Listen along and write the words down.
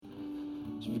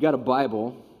So if you've got a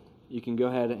Bible, you can go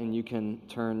ahead and you can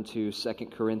turn to 2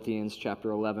 Corinthians chapter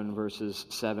 11, verses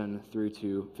 7 through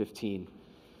to 15.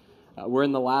 We're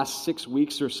in the last 6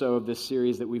 weeks or so of this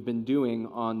series that we've been doing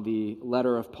on the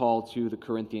letter of Paul to the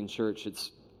Corinthian church. It's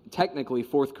technically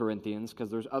 4th Corinthians because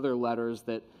there's other letters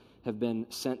that have been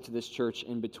sent to this church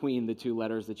in between the two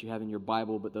letters that you have in your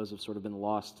Bible, but those have sort of been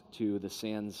lost to the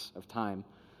sands of time.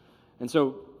 And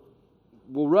so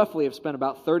we'll roughly have spent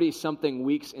about 30-something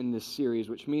weeks in this series,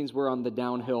 which means we're on the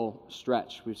downhill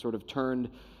stretch. We've sort of turned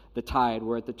the tide.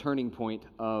 We're at the turning point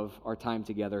of our time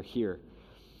together here.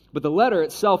 But the letter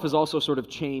itself has also sort of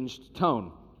changed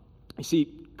tone. You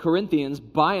see, Corinthians,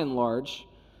 by and large,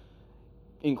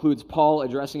 includes Paul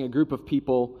addressing a group of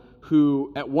people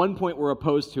who at one point were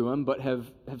opposed to him, but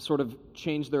have sort of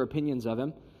changed their opinions of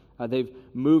him. They've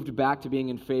moved back to being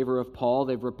in favor of Paul.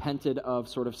 They've repented of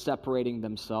sort of separating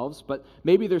themselves, but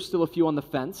maybe there's still a few on the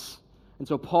fence. And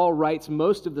so Paul writes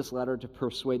most of this letter to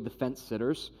persuade the fence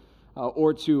sitters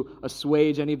or to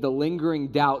assuage any of the lingering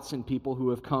doubts in people who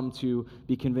have come to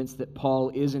be convinced that Paul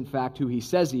is in fact who he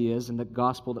says he is and the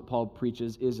gospel that Paul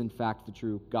preaches is in fact the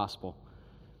true gospel.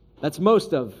 That's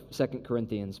most of 2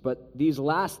 Corinthians, but these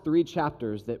last 3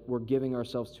 chapters that we're giving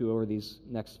ourselves to over these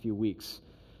next few weeks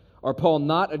are Paul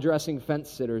not addressing fence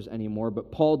sitters anymore,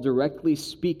 but Paul directly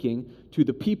speaking to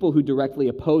the people who directly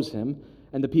oppose him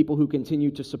and the people who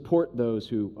continue to support those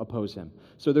who oppose him.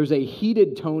 So there's a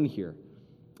heated tone here.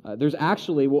 There's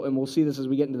actually, and we'll see this as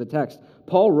we get into the text,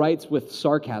 Paul writes with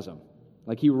sarcasm.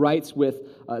 Like he writes with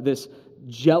this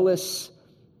jealous,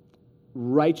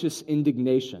 righteous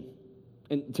indignation.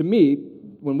 And to me,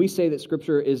 when we say that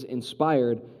Scripture is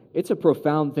inspired, it's a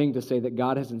profound thing to say that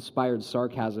God has inspired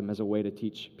sarcasm as a way to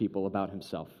teach people about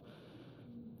himself.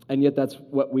 And yet that's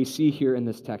what we see here in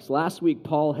this text. Last week,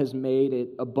 Paul has made it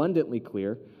abundantly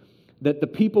clear that the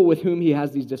people with whom he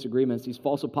has these disagreements, these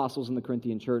false apostles in the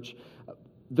Corinthian church,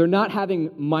 they're not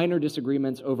having minor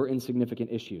disagreements over insignificant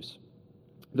issues.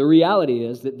 The reality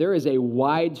is that there is a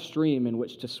wide stream in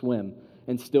which to swim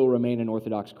and still remain an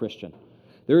Orthodox Christian.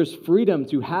 There is freedom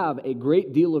to have a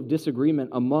great deal of disagreement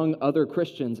among other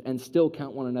Christians and still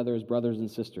count one another as brothers and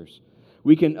sisters.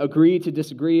 We can agree to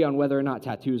disagree on whether or not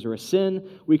tattoos are a sin.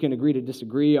 We can agree to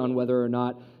disagree on whether or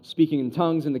not speaking in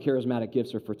tongues and the charismatic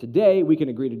gifts are for today. We can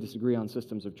agree to disagree on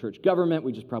systems of church government.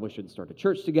 We just probably shouldn't start a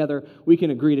church together. We can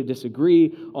agree to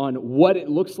disagree on what it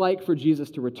looks like for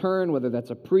Jesus to return, whether that's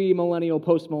a pre-millennial,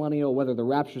 post-millennial, whether the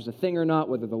rapture's a thing or not,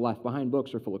 whether the Left Behind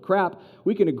books are full of crap.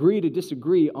 We can agree to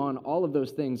disagree on all of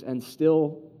those things and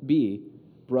still be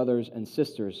brothers and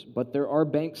sisters. But there are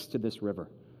banks to this river.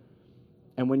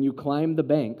 And when you climb the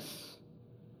banks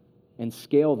and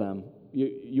scale them,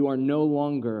 you are no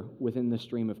longer within the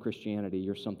stream of Christianity.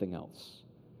 You're something else.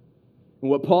 And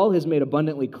what Paul has made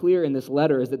abundantly clear in this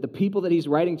letter is that the people that he's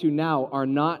writing to now are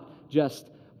not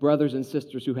just brothers and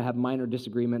sisters who have minor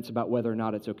disagreements about whether or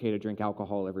not it's okay to drink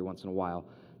alcohol every once in a while.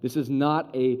 This is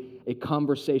not a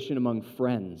conversation among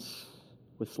friends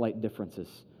with slight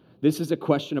differences. This is a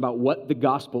question about what the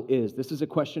gospel is. This is a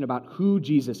question about who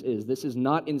Jesus is. This is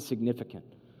not insignificant.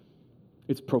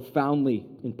 It's profoundly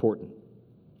important.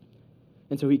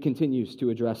 And so he continues to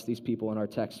address these people in our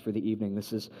text for the evening.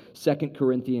 This is 2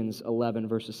 Corinthians 11,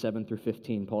 verses 7 through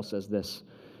 15. Paul says this,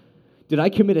 "Did I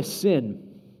commit a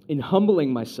sin in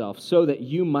humbling myself so that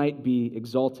you might be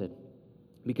exalted,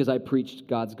 because I preached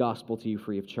God's gospel to you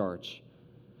free of charge?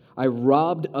 I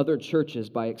robbed other churches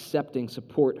by accepting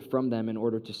support from them in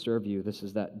order to serve you." This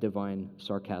is that divine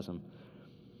sarcasm.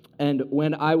 "And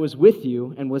when I was with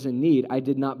you and was in need, I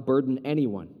did not burden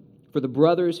anyone, for the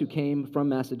brothers who came from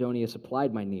Macedonia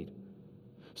supplied my need.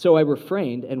 So I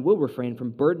refrained and will refrain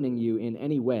from burdening you in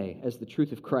any way, as the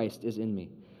truth of Christ is in me.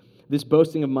 This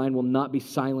boasting of mine will not be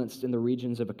silenced in the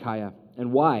regions of Achaia.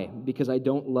 And why? Because I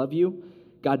don't love you?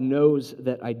 God knows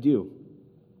that I do.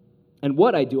 And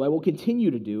what I do, I will continue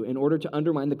to do in order to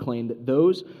undermine the claim that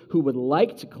those who would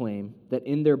like to claim that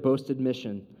in their boasted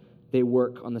mission they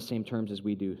work on the same terms as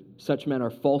we do. Such men are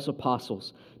false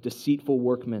apostles, deceitful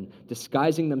workmen,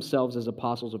 disguising themselves as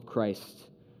apostles of Christ.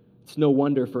 It's no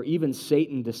wonder, for even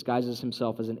Satan disguises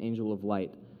himself as an angel of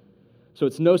light. So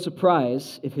it's no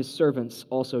surprise if his servants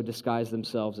also disguise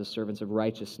themselves as servants of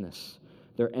righteousness.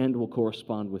 Their end will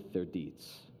correspond with their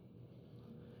deeds."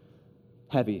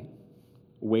 Heavy.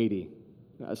 Weighty.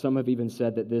 Some have even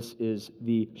said that this is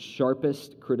the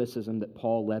sharpest criticism that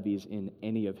Paul levies in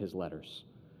any of his letters.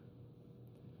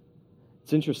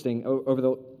 It's interesting, over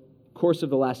the course of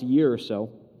the last year or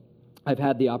so, I've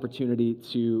had the opportunity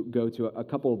to go to a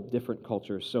couple different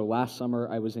cultures. So last summer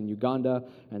I was in Uganda,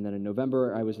 and then in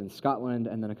November I was in Scotland,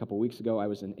 and then a couple weeks ago I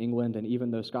was in England. And even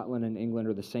though Scotland and England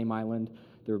are the same island,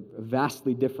 they're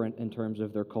vastly different in terms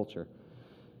of their culture.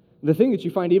 The thing that you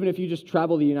find, even if you just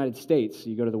travel the United States,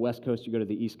 you go to the West Coast, you go to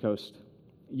the East Coast,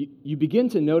 you begin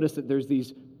to notice that there's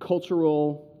these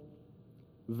cultural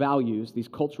values, these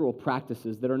cultural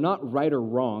practices that are not right or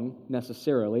wrong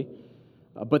necessarily,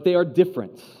 but they are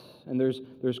different. And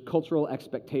there's cultural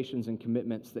expectations and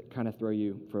commitments that kind of throw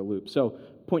you for a loop. So,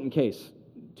 point in case,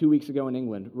 2 weeks ago in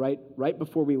England, right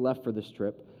before we left for this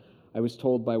trip, I was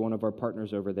told by one of our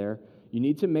partners over there, you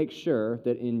need to make sure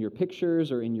that in your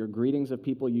pictures or in your greetings of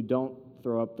people, you don't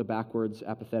throw up the backwards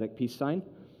apathetic peace sign.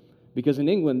 Because in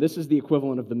England, this is the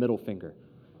equivalent of the middle finger.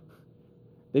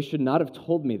 They should not have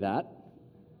told me that.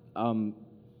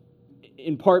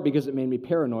 In part because it made me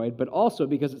paranoid, but also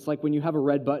because it's like when you have a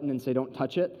red button and say don't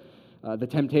touch it, the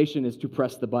temptation is to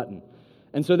press the button.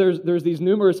 And so there's these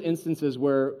numerous instances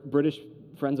where British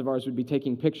friends of ours would be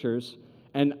taking pictures,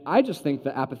 and I just think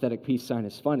the apathetic peace sign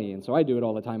is funny, and so I do it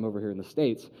all the time over here in the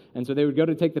States. And so they would go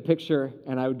to take the picture,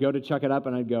 and I would go to chuck it up,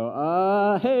 and I'd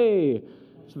go, hey.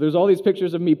 So there's all these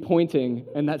pictures of me pointing,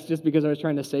 and that's just because I was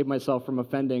trying to save myself from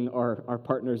offending our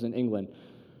partners in England.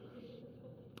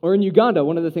 Or in Uganda,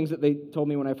 one of the things that they told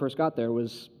me when I first got there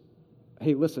was,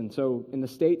 hey, listen, so in the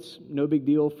States, no big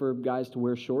deal for guys to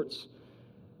wear shorts.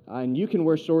 And you can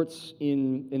wear shorts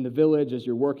in the village as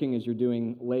you're working, as you're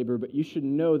doing labor, but you should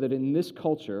know that in this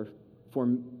culture,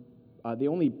 the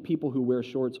only people who wear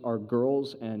shorts are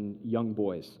girls and young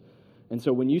boys. And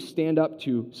so when you stand up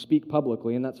to speak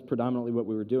publicly, and that's predominantly what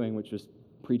we were doing, which was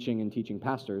preaching and teaching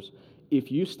pastors, if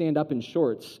you stand up in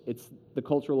shorts, it's the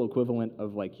cultural equivalent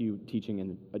of like you teaching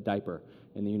in a diaper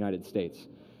in the United States.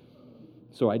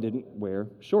 So I didn't wear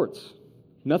shorts.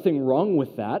 Nothing wrong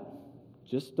with that,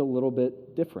 just a little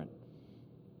bit different.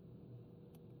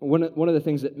 One of the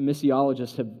things that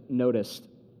missiologists have noticed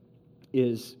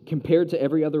is compared to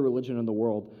every other religion in the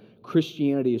world,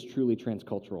 Christianity is truly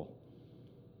transcultural.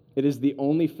 It is the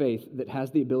only faith that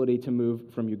has the ability to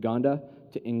move from Uganda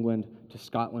to England to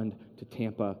Scotland to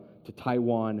Tampa to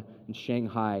Taiwan and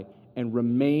Shanghai and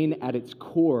remain at its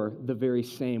core the very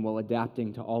same while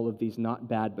adapting to all of these not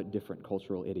bad but different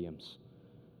cultural idioms.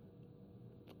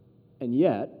 And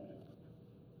yet,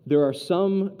 there are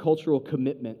some cultural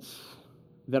commitments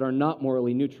that are not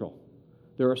morally neutral.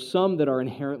 There are some that are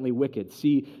inherently wicked.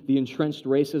 See the entrenched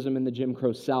racism in the Jim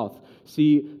Crow South.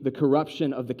 See the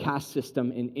corruption of the caste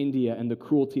system in India and the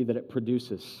cruelty that it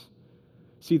produces.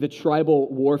 See the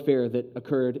tribal warfare that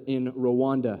occurred in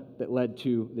Rwanda that led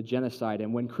to the genocide.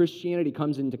 And when Christianity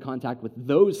comes into contact with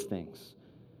those things,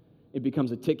 it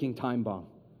becomes a ticking time bomb.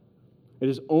 It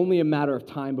is only a matter of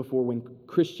time before when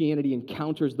Christianity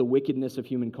encounters the wickedness of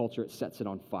human culture, it sets it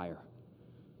on fire.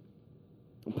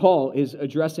 Paul is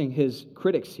addressing his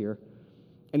critics here,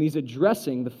 and he's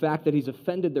addressing the fact that he's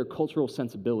offended their cultural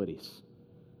sensibilities.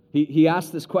 He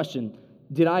asks this question,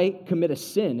 did I commit a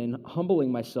sin in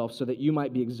humbling myself so that you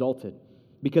might be exalted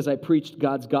because I preached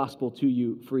God's gospel to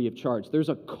you free of charge? There's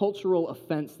a cultural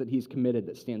offense that he's committed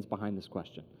that stands behind this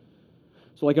question.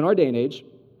 So like in our day and age,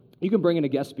 you can bring in a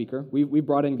guest speaker. We've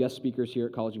brought in guest speakers here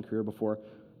at College and Career before.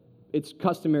 It's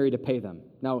customary to pay them.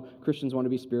 Now, Christians want to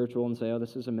be spiritual and say, oh,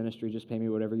 this is a ministry, just pay me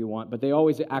whatever you want. But they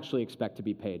always actually expect to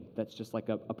be paid. That's just like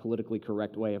a politically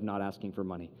correct way of not asking for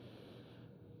money.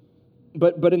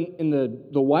 But in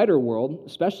the wider world,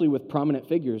 especially with prominent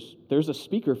figures, there's a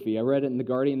speaker fee. I read it in The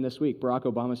Guardian this week. Barack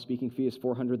Obama's speaking fee is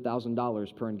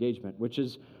 $400,000 per engagement, which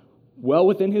is well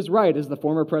within his right as the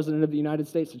former president of the United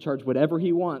States to charge whatever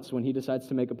he wants when he decides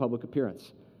to make a public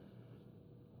appearance.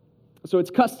 So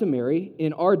it's customary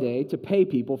in our day to pay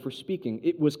people for speaking.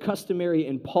 It was customary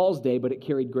in Paul's day, but it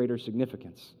carried greater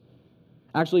significance.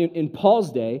 Actually, in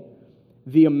Paul's day,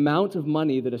 the amount of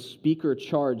money that a speaker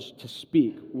charged to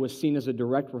speak was seen as a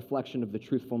direct reflection of the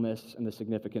truthfulness and the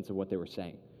significance of what they were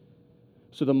saying.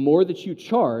 So the more that you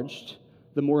charged,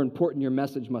 the more important your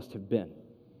message must have been.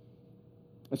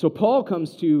 And so Paul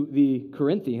comes to the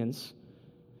Corinthians,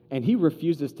 and he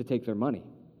refuses to take their money.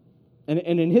 And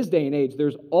in his day and age,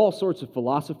 there's all sorts of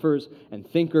philosophers and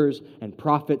thinkers and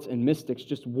prophets and mystics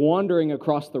just wandering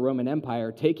across the Roman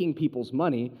Empire, taking people's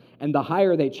money, and the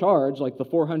higher they charge, like the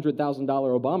 $400,000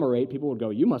 Obama rate, people would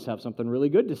go, you must have something really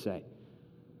good to say.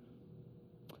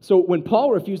 So when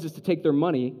Paul refuses to take their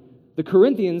money, the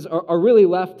Corinthians are really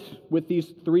left with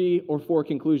these 3 or 4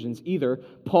 conclusions. Either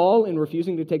Paul, in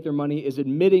refusing to take their money, is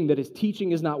admitting that his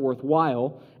teaching is not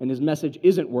worthwhile and his message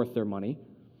isn't worth their money,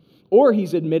 Or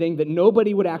he's admitting that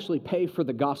nobody would actually pay for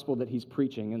the gospel that he's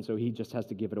preaching, and so he just has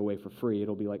to give it away for free.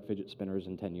 It'll be like fidget spinners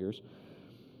in 10 years.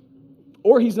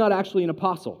 Or he's not actually an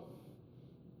apostle.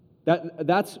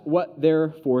 That's what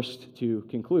they're forced to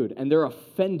conclude. And they're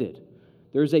offended.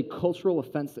 There's a cultural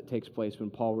offense that takes place when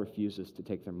Paul refuses to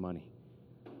take their money.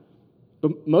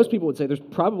 But most people would say there's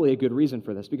probably a good reason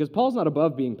for this, because Paul's not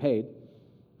above being paid.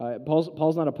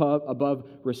 Paul's not above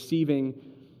receiving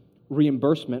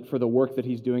reimbursement for the work that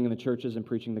he's doing in the churches and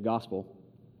preaching the gospel.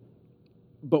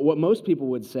 But what most people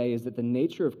would say is that the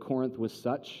nature of Corinth was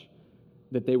such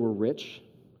that they were rich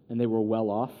and they were well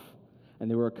off, and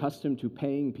they were accustomed to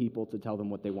paying people to tell them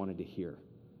what they wanted to hear.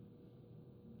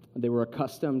 They were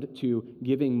accustomed to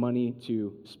giving money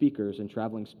to speakers and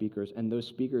traveling speakers, and those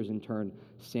speakers in turn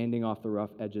sanding off the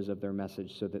rough edges of their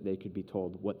message so that they could be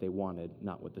told what they wanted,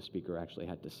 not what the speaker actually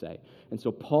had to say. And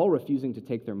so Paul refusing to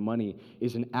take their money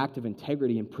is an act of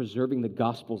integrity in preserving the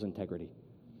gospel's integrity.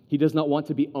 He does not want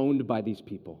to be owned by these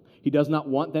people. He does not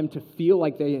want them to feel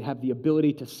like they have the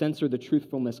ability to censor the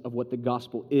truthfulness of what the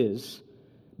gospel is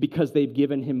because they've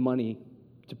given him money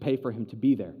to pay for him to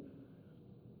be there.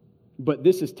 But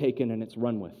this is taken and it's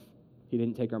run with. He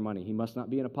didn't take our money. He must not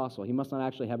be an apostle. He must not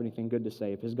actually have anything good to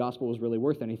say. If his gospel was really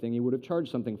worth anything, he would have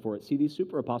charged something for it. See, these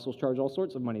super apostles charge all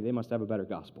sorts of money. They must have a better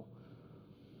gospel.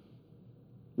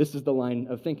 This is the line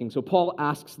of thinking. So Paul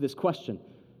asks this question: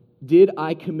 did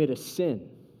I commit a sin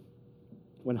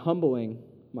when humbling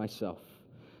myself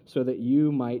so that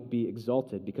you might be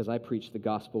exalted because I preach the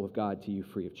gospel of God to you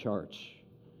free of charge?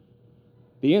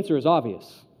 The answer is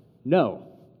obvious. No.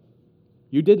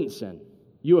 You didn't sin.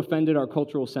 You offended our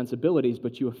cultural sensibilities,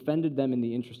 but you offended them in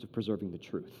the interest of preserving the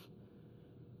truth.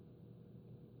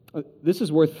 This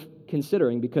is worth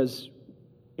considering because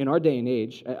in our day and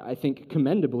age, I think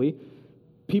commendably,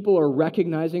 people are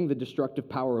recognizing the destructive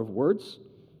power of words.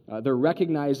 They're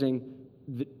recognizing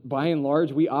that by and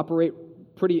large, we operate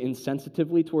pretty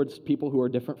insensitively towards people who are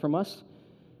different from us.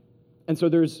 And so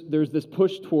there's this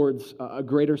push towards a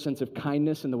greater sense of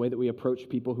kindness in the way that we approach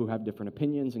people who have different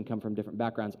opinions and come from different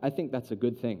backgrounds. I think that's a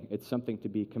good thing. It's something to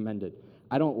be commended.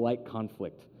 I don't like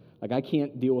conflict. Like, I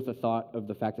can't deal with the thought of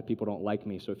the fact that people don't like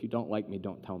me, so if you don't like me,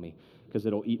 don't tell me, because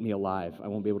it'll eat me alive. I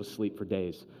won't be able to sleep for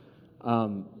days.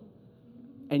 And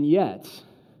yet,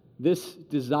 this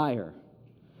desire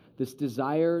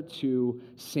to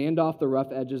sand off the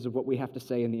rough edges of what we have to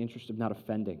say in the interest of not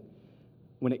offending,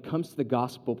 when it comes to the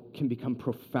gospel, can become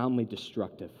profoundly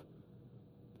destructive.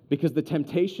 Because the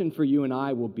temptation for you and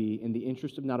I will be, in the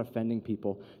interest of not offending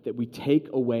people, that we take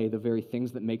away the very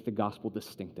things that make the gospel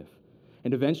distinctive.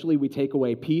 And eventually we take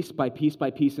away piece by piece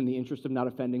by piece in the interest of not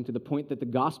offending, to the point that the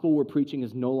gospel we're preaching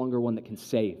is no longer one that can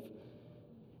save.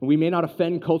 And we may not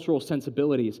offend cultural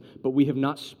sensibilities, but we have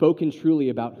not spoken truly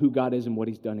about who God is and what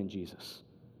he's done in Jesus.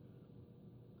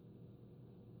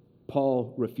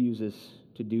 Paul refuses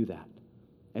to do that.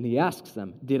 And he asks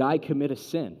them, did I commit a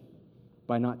sin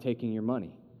by not taking your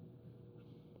money?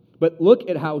 But look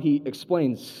at how he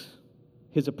explains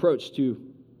his approach to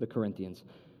the Corinthians.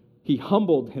 He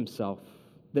humbled himself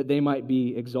that they might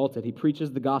be exalted. He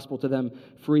preaches the gospel to them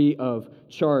free of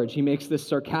charge. He makes this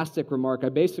sarcastic remark: I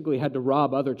basically had to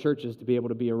rob other churches to be able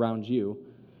to be around you.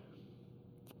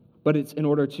 But it's in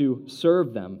order to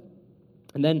serve them.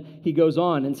 And then he goes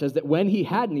on and says that when he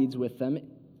had needs with them,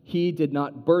 he did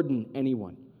not burden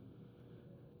anyone.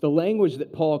 The language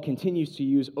that Paul continues to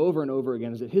use over and over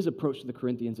again is that his approach to the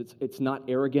Corinthians, it's not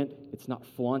arrogant, it's not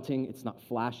flaunting, it's not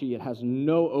flashy, it has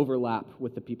no overlap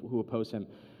with the people who oppose him.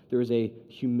 There is a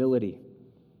humility,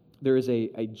 there is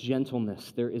a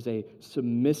gentleness, there is a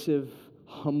submissive,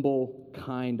 humble,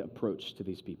 kind approach to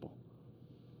these people.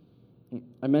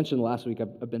 I mentioned last week,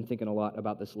 I've been thinking a lot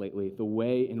about this lately, the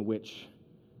way in which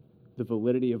the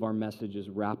validity of our message is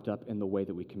wrapped up in the way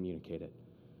that we communicate it.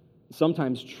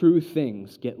 Sometimes true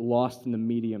things get lost in the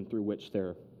medium through which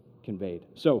they're conveyed.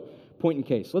 So, point in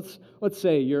case. Let's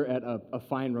say you're at a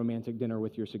fine romantic dinner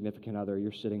with your significant other.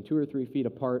 You're sitting 2 or 3 feet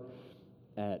apart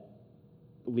at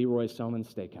Leroy Selman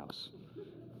Steakhouse.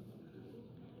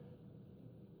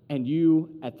 And you,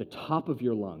 at the top of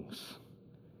your lungs,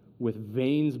 with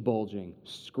veins bulging,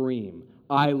 scream,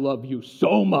 "I love you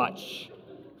so much."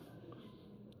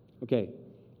 Okay,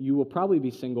 you will probably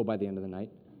be single by the end of the night.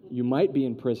 You might be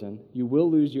in prison. You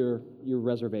will lose your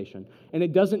reservation. And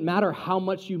it doesn't matter how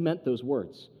much you meant those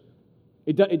words.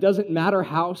 It doesn't matter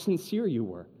how sincere you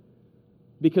were,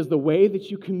 because the way that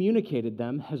you communicated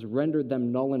them has rendered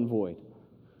them null and void.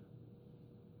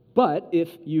 But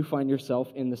if you find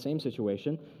yourself in the same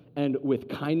situation, and with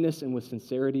kindness and with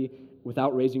sincerity,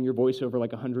 without raising your voice over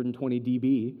like 120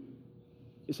 dB,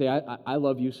 you say, I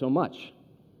love you so much.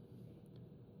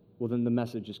 well, then the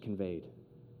message is conveyed,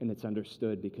 and it's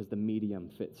understood because the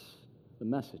medium fits the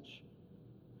message.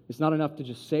 It's not enough to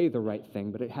just say the right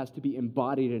thing, but it has to be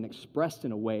embodied and expressed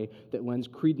in a way that lends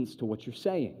credence to what you're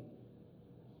saying.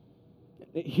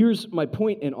 Here's my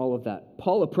point in all of that.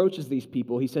 Paul approaches these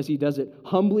people. He says he does it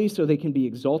humbly so they can be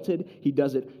exalted. He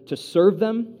does it to serve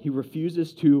them. He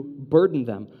refuses to burden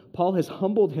them. Paul has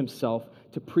humbled himself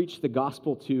to preach the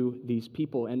gospel to these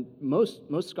people. And most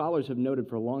scholars have noted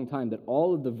for a long time that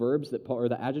all of the verbs that Paul, or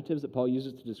the adjectives that Paul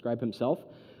uses to describe himself,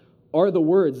 are the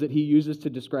words that he uses to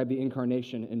describe the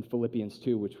incarnation in Philippians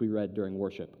 2, which we read during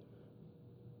worship.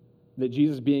 That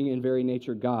Jesus, being in very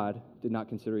nature God, did not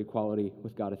consider equality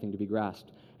with God a thing to be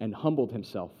grasped, and humbled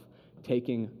himself,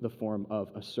 taking the form of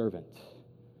a servant,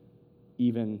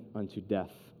 even unto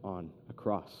death on a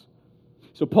cross.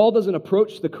 So Paul doesn't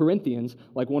approach the Corinthians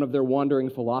like one of their wandering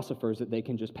philosophers that they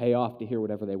can just pay off to hear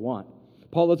whatever they want.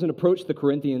 Paul doesn't approach the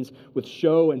Corinthians with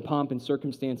show and pomp and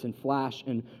circumstance and flash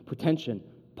and pretension.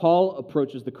 Paul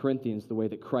approaches the Corinthians the way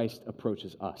that Christ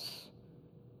approaches us,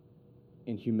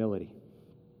 in humility.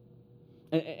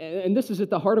 And this is at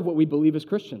the heart of what we believe as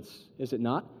Christians, is it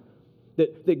not?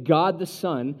 That God the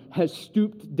Son has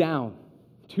stooped down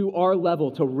to our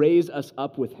level to raise us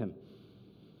up with him.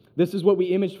 This is what we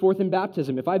image forth in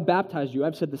baptism. If I've baptized you,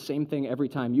 I've said the same thing every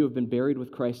time. You have been buried with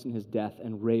Christ in his death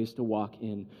and raised to walk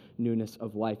in newness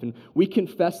of life. And we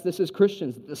confess this as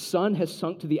Christians, that the Son has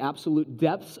sunk to the absolute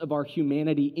depths of our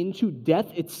humanity into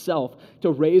death itself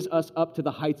to raise us up to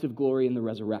the heights of glory in the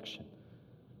resurrection.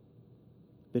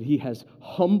 That he has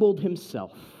humbled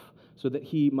himself so that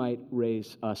he might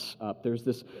raise us up. There's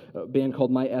this band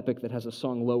called My Epic that has a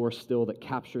song, Lower Still, that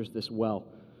captures this well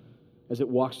as it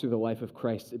walks through the life of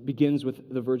Christ. It begins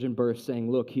with the virgin birth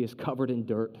saying, look, he is covered in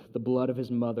dirt, the blood of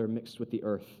his mother mixed with the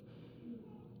earth.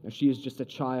 Now, she is just a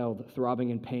child throbbing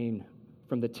in pain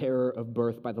from the terror of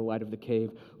birth by the light of the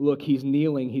cave. Look, he's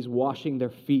kneeling, he's washing their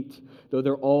feet. Though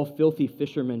they're all filthy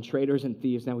fishermen, traders and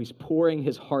thieves, now he's pouring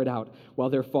his heart out while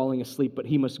they're falling asleep, but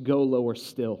he must go lower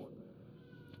still.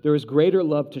 There is greater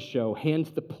love to show. Hand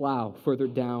the plow further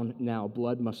down now.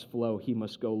 Blood must flow. He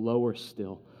must go lower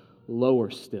still,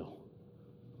 lower still.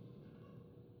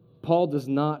 Paul does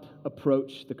not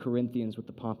approach the Corinthians with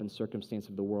the pomp and circumstance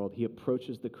of the world. He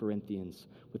approaches the Corinthians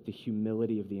with the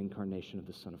humility of the incarnation of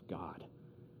the Son of God.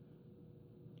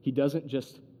 He doesn't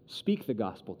just speak the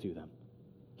gospel to them.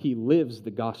 He lives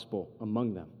the gospel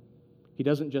among them. He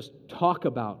doesn't just talk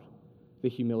about the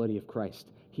humility of Christ.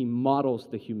 He models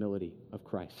the humility of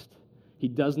Christ. He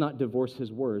does not divorce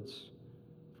his words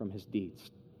from his deeds.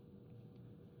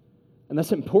 And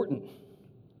that's important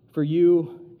for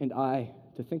you and I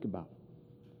to think about.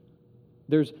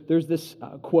 There's this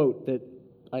quote that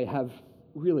I have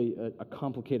really a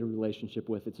complicated relationship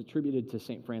with. It's attributed to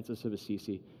St. Francis of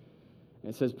Assisi.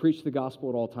 And it says, preach the gospel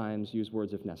at all times, use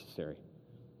words if necessary.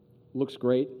 Looks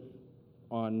great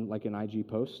on like an IG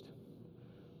post.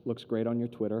 Looks great on your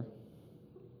Twitter.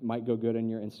 Might go good in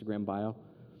your Instagram bio.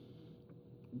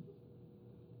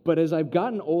 But as I've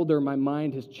gotten older, my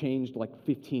mind has changed like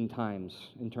 15 times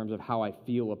in terms of how I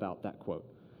feel about that quote.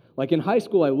 Like in high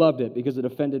school, I loved it because it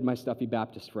offended my stuffy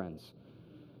Baptist friends.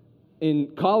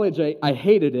 In college, I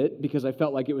hated it because I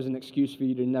felt like it was an excuse for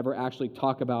you to never actually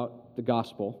talk about the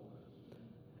gospel.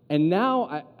 And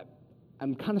now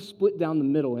I'm kind of split down the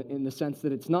middle in the sense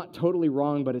that it's not totally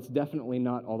wrong, but it's definitely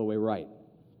not all the way right.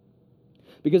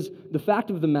 Because the fact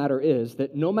of the matter is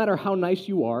that no matter how nice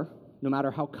you are, no matter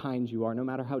how kind you are, no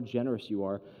matter how generous you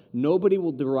are, nobody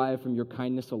will derive from your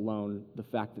kindness alone the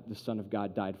fact that the Son of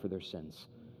God died for their sins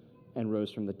and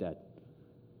rose from the dead.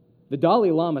 The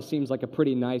Dalai Lama seems like a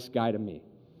pretty nice guy to me,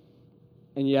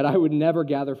 and yet I would never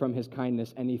gather from his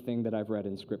kindness anything that I've read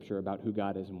in Scripture about who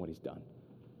God is and what he's done.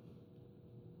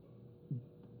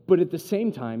 But at the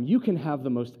same time, you can have the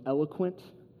most eloquent,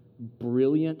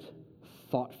 brilliant,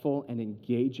 thoughtful, and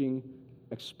engaging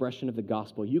expression of the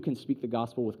gospel. You can speak the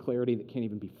gospel with clarity that can't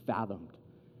even be fathomed.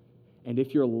 And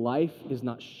if your life is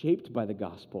not shaped by the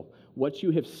gospel, what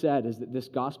you have said is that this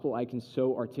gospel I can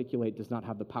so articulate does not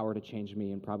have the power to change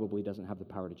me and probably doesn't have the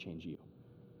power to change you.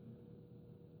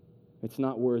 It's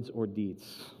not words or deeds.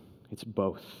 It's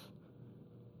both.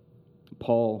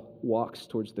 Paul walks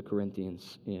towards the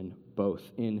Corinthians in both.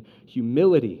 In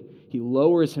humility, he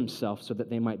lowers himself so that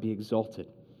they might be exalted.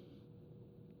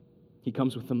 He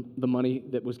comes with the money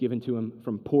that was given to him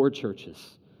from poor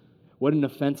churches. What an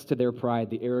offense to their pride,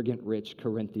 the arrogant, rich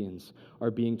Corinthians are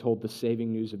being told the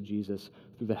saving news of Jesus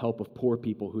through the help of poor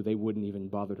people who they wouldn't even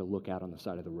bother to look at on the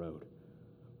side of the road.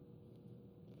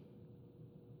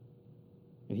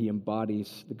 And he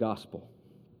embodies the gospel.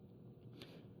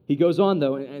 He goes on,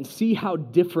 though, and see how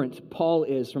different Paul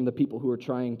is from the people who are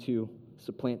trying to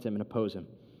supplant him and oppose him.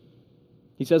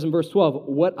 He says in verse 12,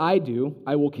 "What I do,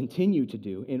 I will continue to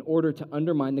do in order to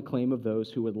undermine the claim of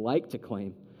those who would like to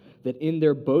claim that in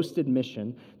their boasted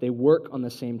mission, they work on the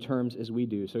same terms as we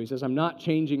do." So he says, I'm not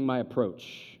changing my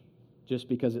approach just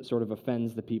because it sort of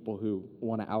offends the people who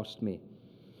want to oust me.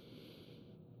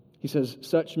 He says,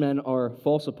 "Such men are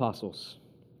false apostles,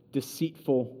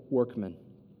 deceitful workmen,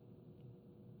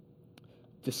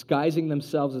 disguising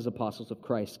themselves as apostles of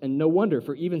Christ. And no wonder,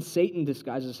 for even Satan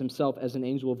disguises himself as an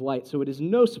angel of light. So it is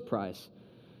no surprise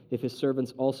if his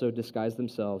servants also disguise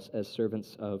themselves as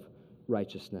servants of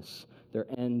righteousness. Their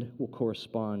end will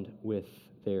correspond with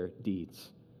their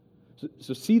deeds."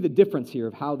 So see the difference here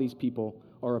of how these people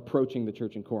are approaching the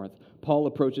church in Corinth. Paul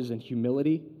approaches in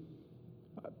humility,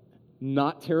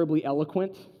 not terribly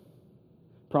eloquent,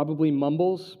 probably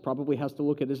mumbles, probably has to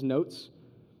look at his notes.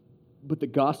 But the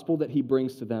gospel that he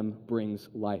brings to them brings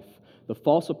life. The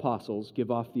false apostles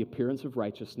give off the appearance of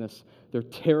righteousness. They're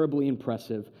terribly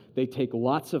impressive. They take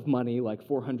lots of money, like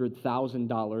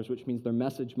 $400,000, which means their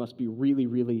message must be really,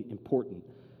 really important.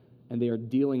 And they are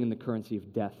dealing in the currency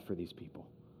of death for these people.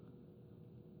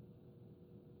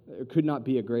 There could not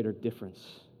be a greater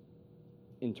difference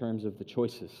in terms of the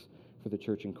choices for the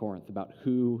church in Corinth about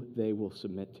who they will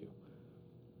submit to.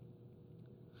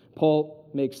 Paul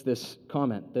makes this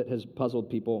comment that has puzzled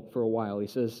people for a while. He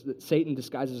says that Satan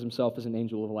disguises himself as an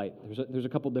angel of light. There's a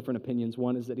couple different opinions.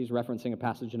 One is that he's referencing a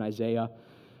passage in Isaiah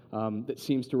that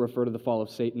seems to refer to the fall of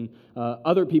Satan.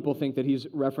 Other people think that he's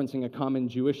referencing a common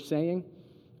Jewish saying.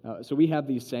 So we have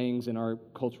these sayings in our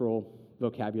cultural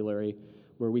vocabulary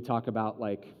where we talk about,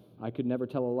 like, "I could never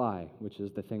tell a lie," which is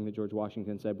the thing that George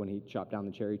Washington said when he chopped down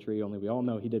the cherry tree, only we all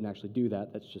know he didn't actually do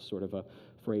that. That's just sort of a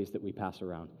phrase that we pass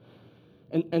around.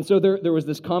 And so there was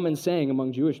this common saying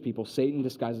among Jewish people, Satan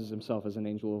disguises himself as an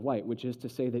angel of light, which is to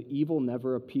say that evil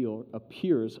never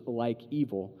appears like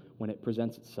evil when it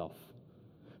presents itself.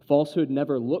 Falsehood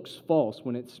never looks false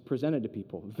when it's presented to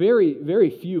people. Very, very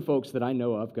few folks that I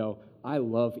know of go, "I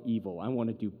love evil. I want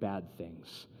to do bad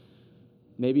things."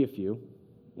 Maybe a few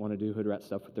want to do hood rat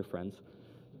stuff with their friends.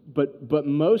 But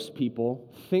most people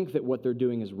think that what they're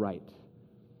doing is right.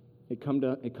 It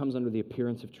comes under the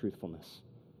appearance of truthfulness.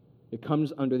 It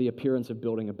comes under the appearance of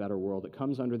building a better world. It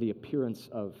comes under the appearance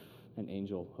of an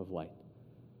angel of light.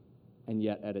 And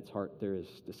yet, at its heart, there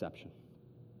is deception.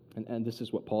 And this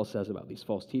is what Paul says about these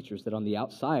false teachers, that on the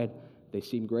outside, they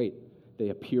seem great.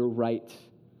 They appear right.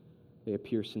 They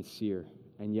appear sincere.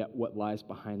 And yet, what lies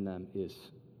behind them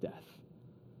is death.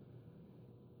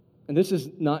 And this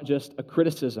is not just a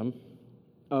criticism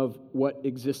of what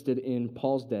existed in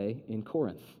Paul's day in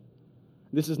Corinth.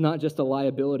 This is not just a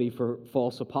liability for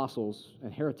false apostles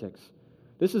and heretics.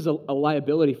 This is a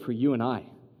liability for you and I.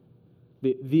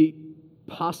 The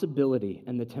possibility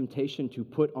and the temptation to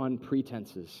put on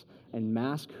pretenses and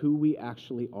mask who we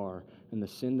actually are and the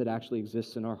sin that actually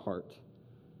exists in our heart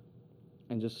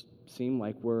and just seem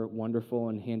like we're wonderful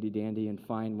and handy-dandy and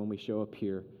fine when we show up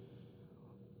here,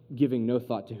 giving no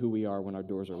thought to who we are when our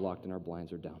doors are locked and our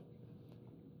blinds are down.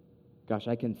 Gosh,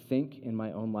 I can think in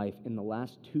my own life in the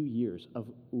last 2 years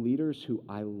of leaders who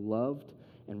I loved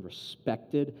and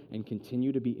respected and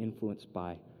continue to be influenced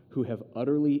by, who have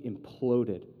utterly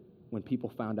imploded when people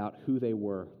found out who they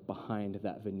were behind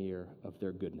that veneer of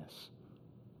their goodness.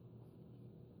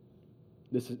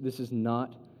 This is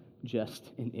not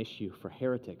just an issue for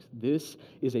heretics. This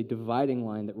is a dividing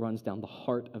line that runs down the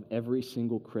heart of every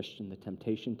single Christian, the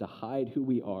temptation to hide who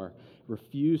we are,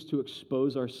 refuse to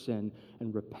expose our sin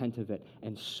and repent of it,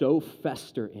 and so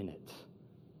fester in it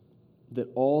that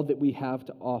all that we have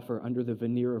to offer under the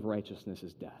veneer of righteousness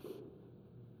is death.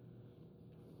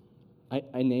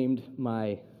 I named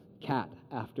my cat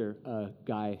after a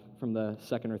guy from the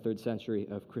 2nd or 3rd century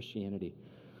of Christianity,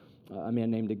 a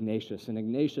man named Ignatius. And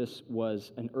Ignatius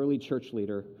was an early church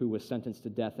leader who was sentenced to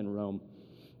death in Rome.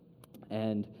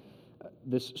 And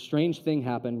this strange thing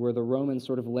happened where the Romans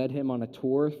sort of led him on a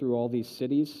tour through all these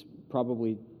cities,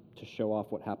 probably to show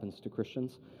off what happens to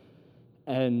Christians.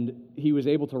 And he was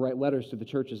able to write letters to the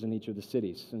churches in each of the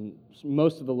cities. And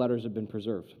most of the letters have been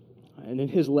preserved. And in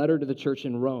his letter to the church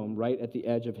in Rome, right at the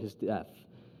edge of his death,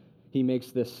 he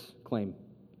makes this claim.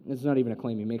 It's not even a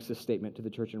claim. He makes this statement to the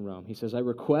church in Rome. He says, "I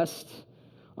request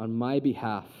on my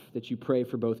behalf that you pray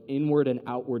for both inward and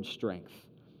outward strength,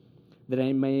 that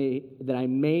I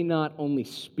may not only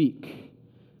speak,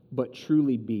 but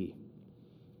truly be,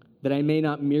 that I may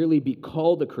not merely be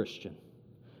called a Christian,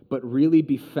 but really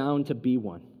be found to be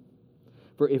one.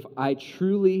 For if I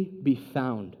truly be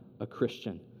found a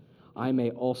Christian, I may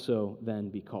also then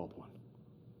be called one."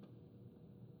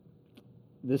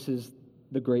 this is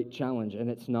the great challenge, and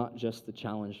it's not just the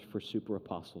challenge for super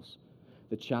apostles.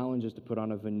 The challenge is to put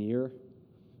on a veneer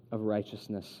of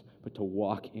righteousness, but to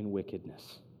walk in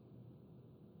wickedness.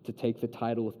 To take the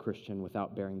title of Christian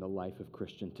without bearing the life of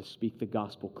Christian. To speak the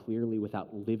gospel clearly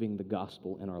without living the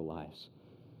gospel in our lives.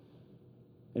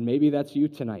 And maybe that's you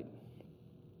tonight.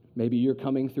 Maybe you're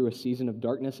coming through a season of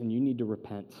darkness and you need to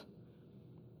repent.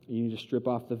 You need to strip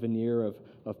off the veneer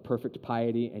of perfect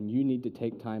piety, and you need to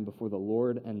take time before the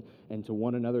Lord and to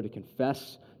one another to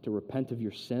confess, to repent of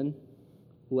your sin,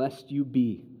 lest you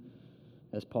be,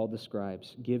 as Paul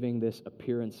describes, giving this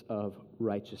appearance of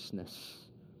righteousness,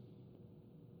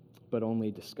 but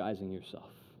only disguising yourself.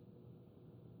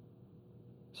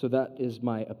 So that is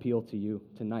my appeal to you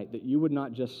tonight, that you would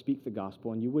not just speak the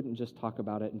gospel and you wouldn't just talk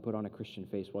about it and put on a Christian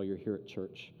face while you're here at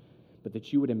church, but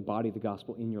that you would embody the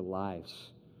gospel in your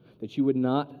lives, that you would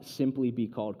not simply be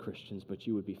called Christians, but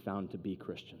you would be found to be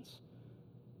Christians,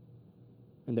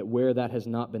 and that where that has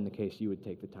not been the case, you would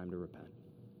take the time to repent.